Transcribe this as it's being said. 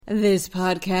This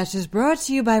podcast is brought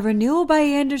to you by Renewal by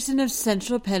Andersen of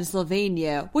Central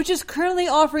Pennsylvania, which is currently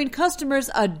offering customers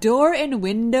a door and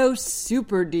window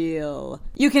super deal.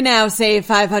 You can now save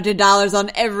 $500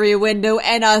 on every window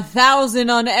and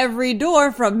 $1,000 on every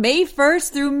door from May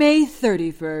 1st through May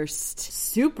 31st.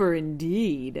 Super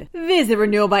indeed. Visit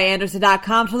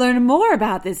renewalbyandersen.com to learn more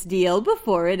about this deal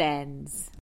before it ends.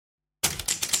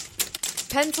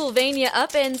 Pennsylvania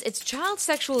upends its child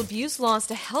sexual abuse laws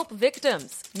to help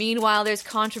victims. Meanwhile, there's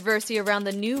controversy around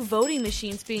the new voting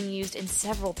machines being used in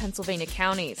several Pennsylvania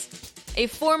counties. A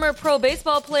former pro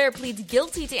baseball player pleads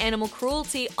guilty to animal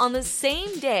cruelty on the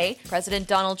same day President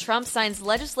Donald Trump signs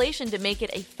legislation to make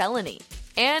it a felony.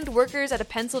 And workers at a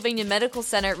Pennsylvania medical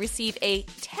center receive a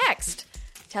text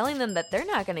telling them that they're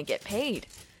not going to get paid.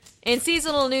 In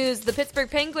seasonal news, the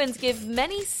Pittsburgh Penguins give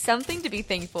many something to be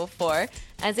thankful for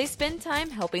as they spend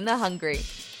time helping the hungry.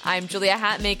 I'm Julia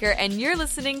Hatmaker, and you're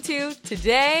listening to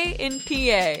Today in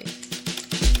PA.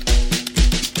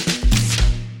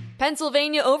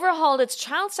 Pennsylvania overhauled its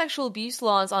child sexual abuse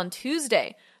laws on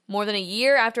Tuesday, more than a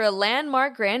year after a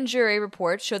landmark grand jury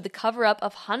report showed the cover-up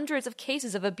of hundreds of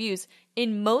cases of abuse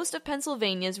in most of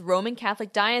Pennsylvania's Roman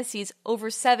Catholic dioceses over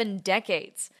 7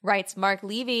 decades, writes Mark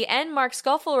Levy and Mark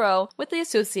Scofflerow with the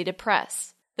Associated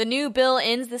Press. The new bill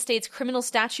ends the state's criminal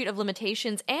statute of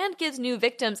limitations and gives new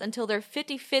victims until their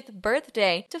 55th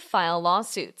birthday to file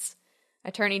lawsuits.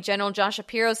 Attorney General Josh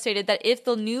Shapiro stated that if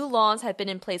the new laws had been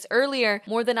in place earlier,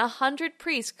 more than 100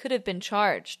 priests could have been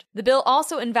charged. The bill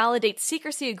also invalidates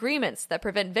secrecy agreements that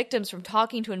prevent victims from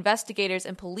talking to investigators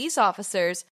and police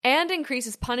officers, and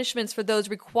increases punishments for those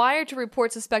required to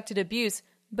report suspected abuse,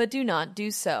 but do not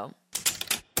do so.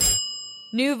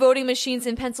 New voting machines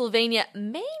in Pennsylvania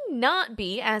may not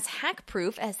be as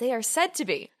hack-proof as they are said to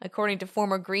be, according to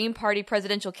former Green Party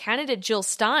presidential candidate Jill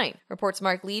Stein, reports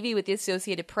Mark Levy with the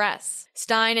Associated Press.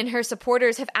 Stein and her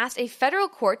supporters have asked a federal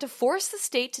court to force the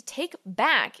state to take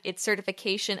back its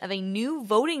certification of a new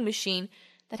voting machine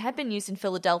that had been used in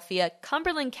Philadelphia,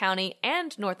 Cumberland County,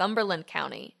 and Northumberland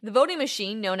County. The voting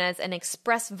machine, known as an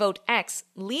Express Vote X,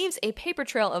 leaves a paper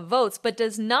trail of votes, but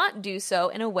does not do so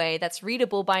in a way that's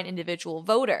readable by an individual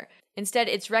voter. Instead,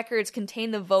 its records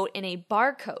contain the vote in a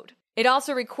barcode. It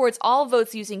also records all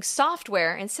votes using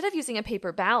software instead of using a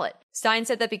paper ballot. Stein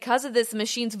said that because of this, the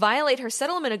machines violate her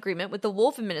settlement agreement with the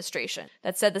Wolf administration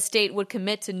that said the state would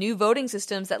commit to new voting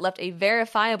systems that left a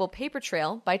verifiable paper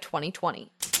trail by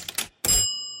 2020.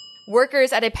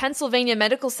 Workers at a Pennsylvania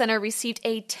medical center received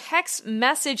a text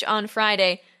message on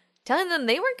Friday telling them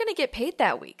they weren't going to get paid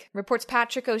that week, reports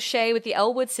Patrick O'Shea with the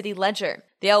Elwood City Ledger.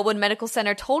 The Elwood Medical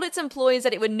Center told its employees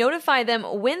that it would notify them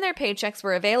when their paychecks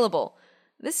were available.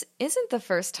 This isn't the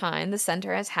first time the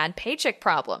center has had paycheck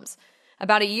problems.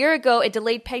 About a year ago, it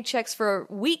delayed paychecks for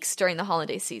weeks during the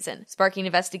holiday season, sparking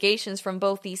investigations from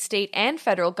both the state and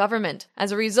federal government.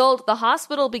 As a result, the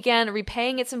hospital began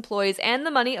repaying its employees and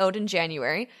the money owed in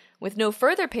January, with no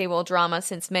further payroll drama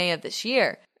since May of this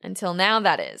year. Until now,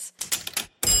 that is.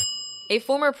 A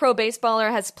former pro baseballer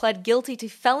has pled guilty to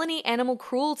felony animal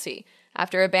cruelty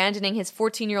after abandoning his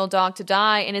 14-year-old dog to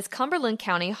die in his Cumberland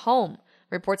County home,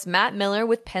 reports Matt Miller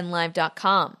with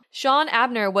PennLive.com. Sean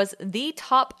Abner was the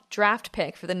top draft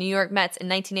pick for the New York Mets in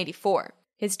 1984.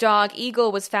 His dog,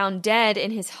 Eagle, was found dead in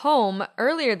his home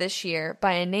earlier this year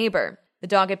by a neighbor. The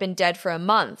dog had been dead for a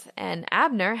month, and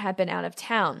Abner had been out of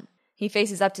town. He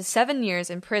faces up to 7 years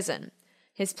in prison.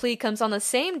 His plea comes on the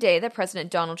same day that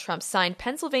President Donald Trump signed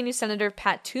Pennsylvania Senator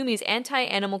Pat Toomey's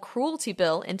anti-animal cruelty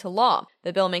bill into law.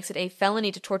 The bill makes it a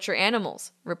felony to torture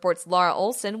animals, reports Laura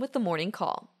Olson with The Morning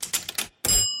Call.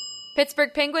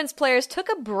 Pittsburgh Penguins players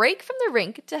took a break from the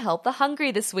rink to help the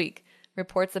hungry this week,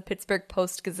 reports the Pittsburgh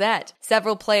Post-Gazette.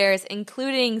 Several players,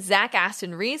 including Zach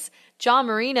Aston-Reese, John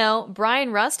Marino,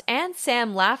 Brian Rust, and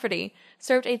Sam Lafferty,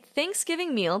 served a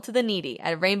Thanksgiving meal to the needy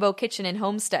at Rainbow Kitchen in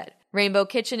Homestead. Rainbow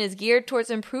Kitchen is geared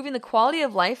towards improving the quality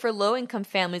of life for low-income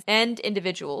families and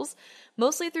individuals,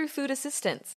 mostly through food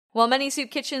assistance. While many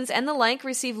soup kitchens and the like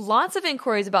receive lots of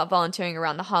inquiries about volunteering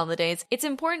around the holidays, it's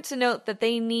important to note that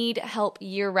they need help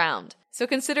year-round. So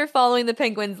consider following the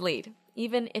Penguins' lead,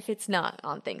 even if it's not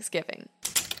on Thanksgiving.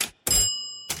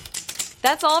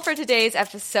 That's all for today's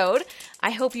episode. I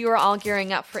hope you are all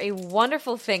gearing up for a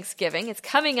wonderful Thanksgiving. It's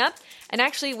coming up, and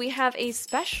actually we have a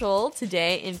special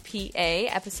Today in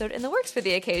PA episode in the works for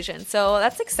the occasion, so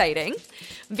that's exciting.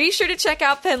 Be sure to check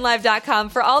out PennLive.com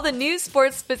for all the news,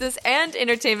 sports, business, and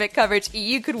entertainment coverage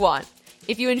you could want.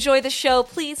 If you enjoy the show,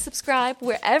 please subscribe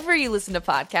wherever you listen to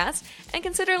podcasts and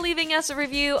consider leaving us a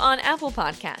review on Apple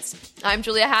Podcasts. I'm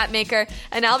Julia Hatmaker,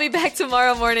 and I'll be back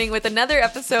tomorrow morning with another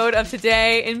episode of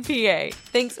Today in PA.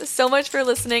 Thanks so much for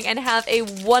listening and have a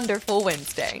wonderful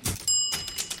Wednesday.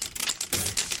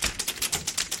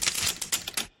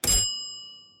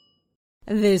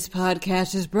 This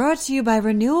podcast is brought to you by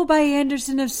Renewal by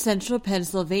Andersen of Central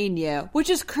Pennsylvania, which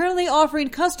is currently offering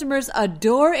customers a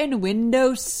door and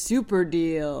window super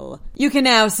deal. You can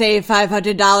now save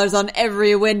 $500 on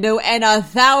every window and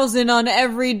 $1,000 on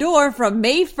every door from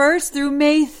May 1st through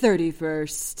May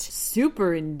 31st.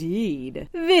 Super indeed.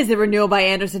 Visit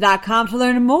renewalbyandersen.com to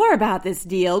learn more about this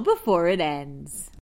deal before it ends.